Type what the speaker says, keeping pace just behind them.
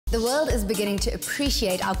The world is beginning to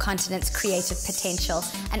appreciate our continent's creative potential,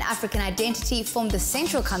 and African identity formed the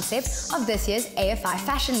central concept of this year's AFI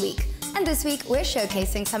Fashion Week. And this week, we're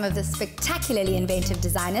showcasing some of the spectacularly inventive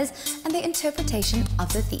designers and their interpretation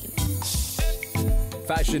of the theme.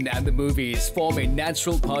 Fashion and the movies form a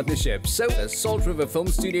natural partnership, so the Salt River Film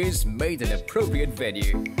Studios made an appropriate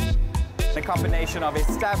venue. A combination of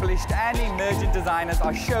established and emerging designers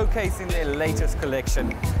are showcasing their latest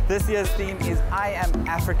collection. This year's theme is I Am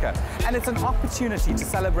Africa, and it's an opportunity to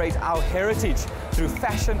celebrate our heritage through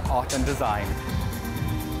fashion, art and design.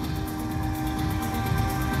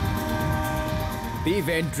 The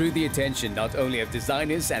event drew the attention not only of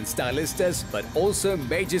designers and stylists, but also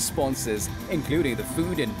major sponsors, including the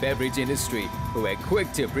food and beverage industry, who were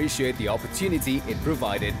quick to appreciate the opportunity it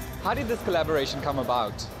provided. How did this collaboration come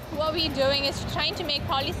about? What we're doing is trying to make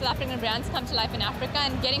proudly South African brands come to life in Africa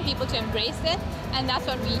and getting people to embrace it, and that's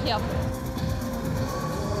what we're here for.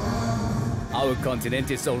 Our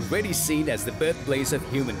continent is already seen as the birthplace of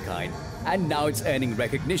humankind, and now it's earning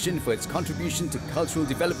recognition for its contribution to cultural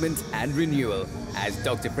development and renewal, as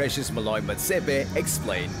Dr. Precious Malloy Matsepe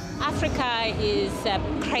explained. Africa is a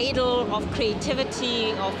cradle of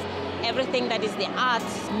creativity, of everything that is the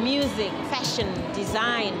arts, music, fashion,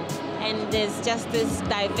 design, and there's just this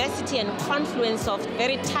diversity and confluence of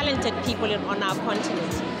very talented people on our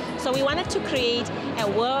continent. So we wanted to create a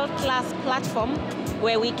world-class platform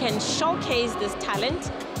where we can showcase this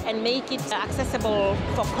talent and make it accessible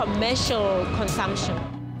for commercial consumption.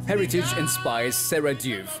 Heritage inspires Sarah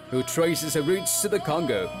Diouf, who traces her roots to the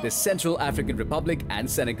Congo, the Central African Republic and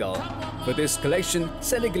Senegal. For this collection,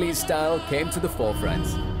 Senegalese style came to the forefront.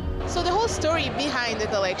 So the whole story behind the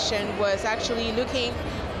collection was actually looking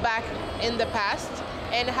back in the past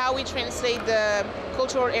and how we translate the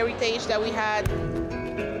cultural heritage that we had.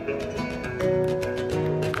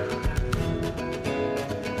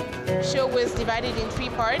 The show was divided in three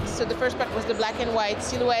parts. So the first part was the black and white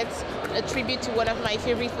silhouettes, a tribute to one of my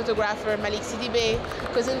favorite photographers, Malik Sidibé,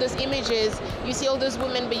 because in those images you see all those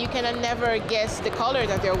women, but you cannot never guess the color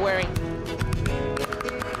that they're wearing.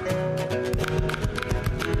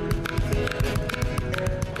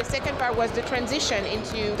 The second part was the transition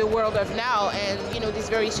into the world of now, and this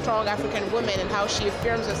very strong African woman and how she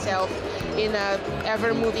affirms herself in an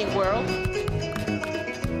ever-moving world.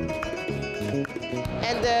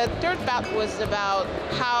 And the third part was about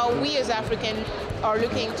how we as Africans are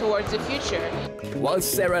looking towards the future. While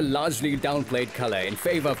Sarah largely downplayed color in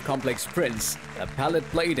favor of complex prints, a palette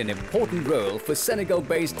played an important role for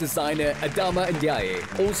Senegal-based designer Adama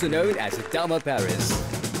Ndiaye, also known as Adama Paris.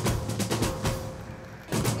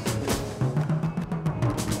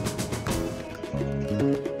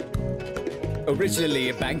 Originally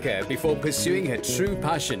a banker before pursuing her true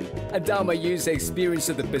passion, Adama used her experience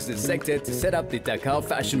of the business sector to set up the Dakar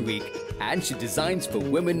Fashion Week, and she designs for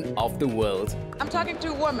women of the world. I'm talking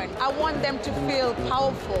to women. I want them to feel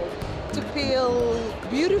powerful, to feel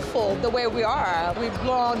beautiful the way we are. We're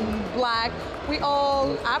blonde, black, we're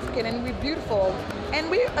all African and we're beautiful. And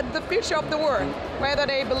we're the future of the world, whether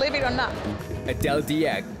they believe it or not. Adele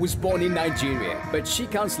Diak was born in Nigeria, but she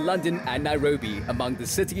counts London and Nairobi among the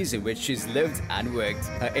cities in which she's lived and worked.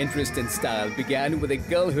 Her interest in style began with a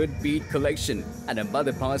girlhood bead collection, and her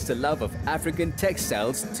mother passed her love of African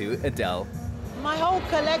textiles to Adele. My whole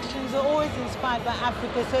collections are always inspired by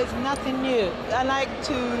Africa, so it's nothing new. I like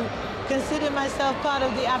to consider myself part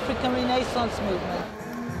of the African Renaissance movement.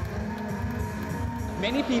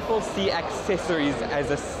 Many people see accessories as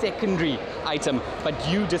a secondary item, but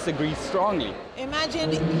you disagree strongly. Imagine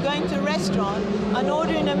going to a restaurant and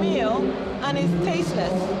ordering a meal and it's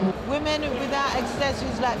tasteless. Women without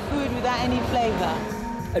accessories like food without any flavor.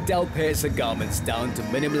 Adele pares her garments down to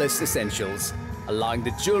minimalist essentials, allowing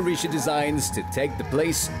the jewelry she designs to take the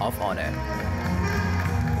place of honor.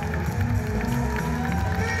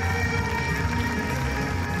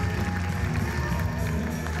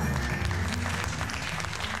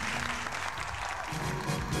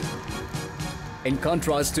 In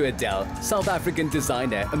contrast to Adele, South African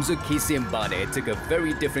designer Mzukisi Mbane took a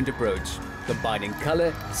very different approach, combining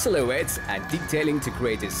color, silhouettes and detailing to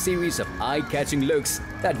create a series of eye-catching looks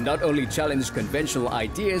that not only challenged conventional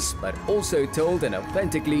ideas but also told an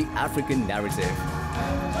authentically African narrative.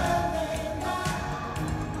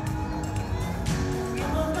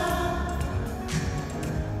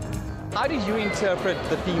 How did you interpret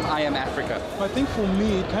the theme I Am Africa? I think for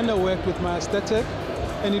me, it kind of worked with my aesthetic,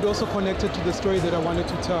 and it also connected to the story that I wanted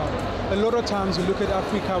to tell. A lot of times we look at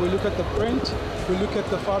Africa, we look at the print, we look at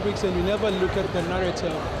the fabrics, and we never look at the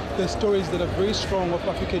narrative, the stories that are very strong of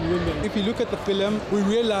African women. If you look at the film, we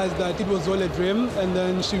realize that it was all a dream, and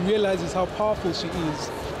then she realizes how powerful she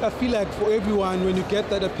is. I feel like for everyone, when you get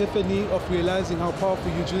that epiphany of realizing how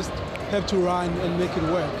powerful, you just have to run and make it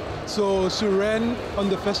work. So she ran on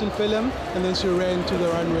the fashion film, and then she ran to the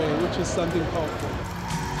runway, which is something powerful.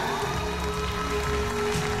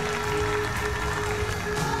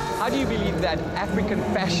 How do you believe that African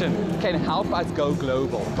fashion can help us go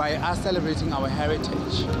global? By us celebrating our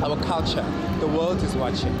heritage, our culture, the world is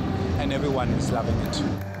watching and everyone is loving it too.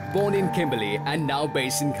 Born in Kimberley and now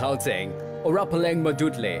based in Gauteng, Orapaleng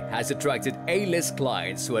Madudle has attracted A-list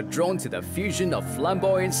clients who are drawn to the fusion of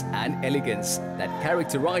flamboyance and elegance that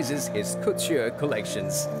characterizes his couture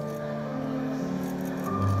collections.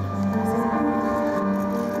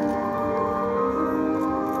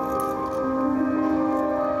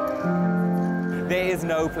 There is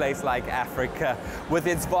no place like Africa. With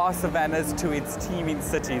its vast savannas to its teeming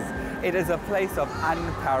cities, it is a place of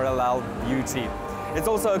unparalleled beauty. It's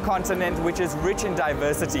also a continent which is rich in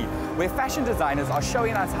diversity, where fashion designers are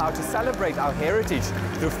showing us how to celebrate our heritage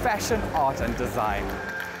through fashion, art and design.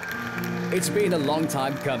 It's been a long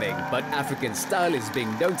time coming, but African style is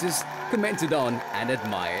being noticed, commented on and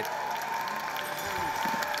admired.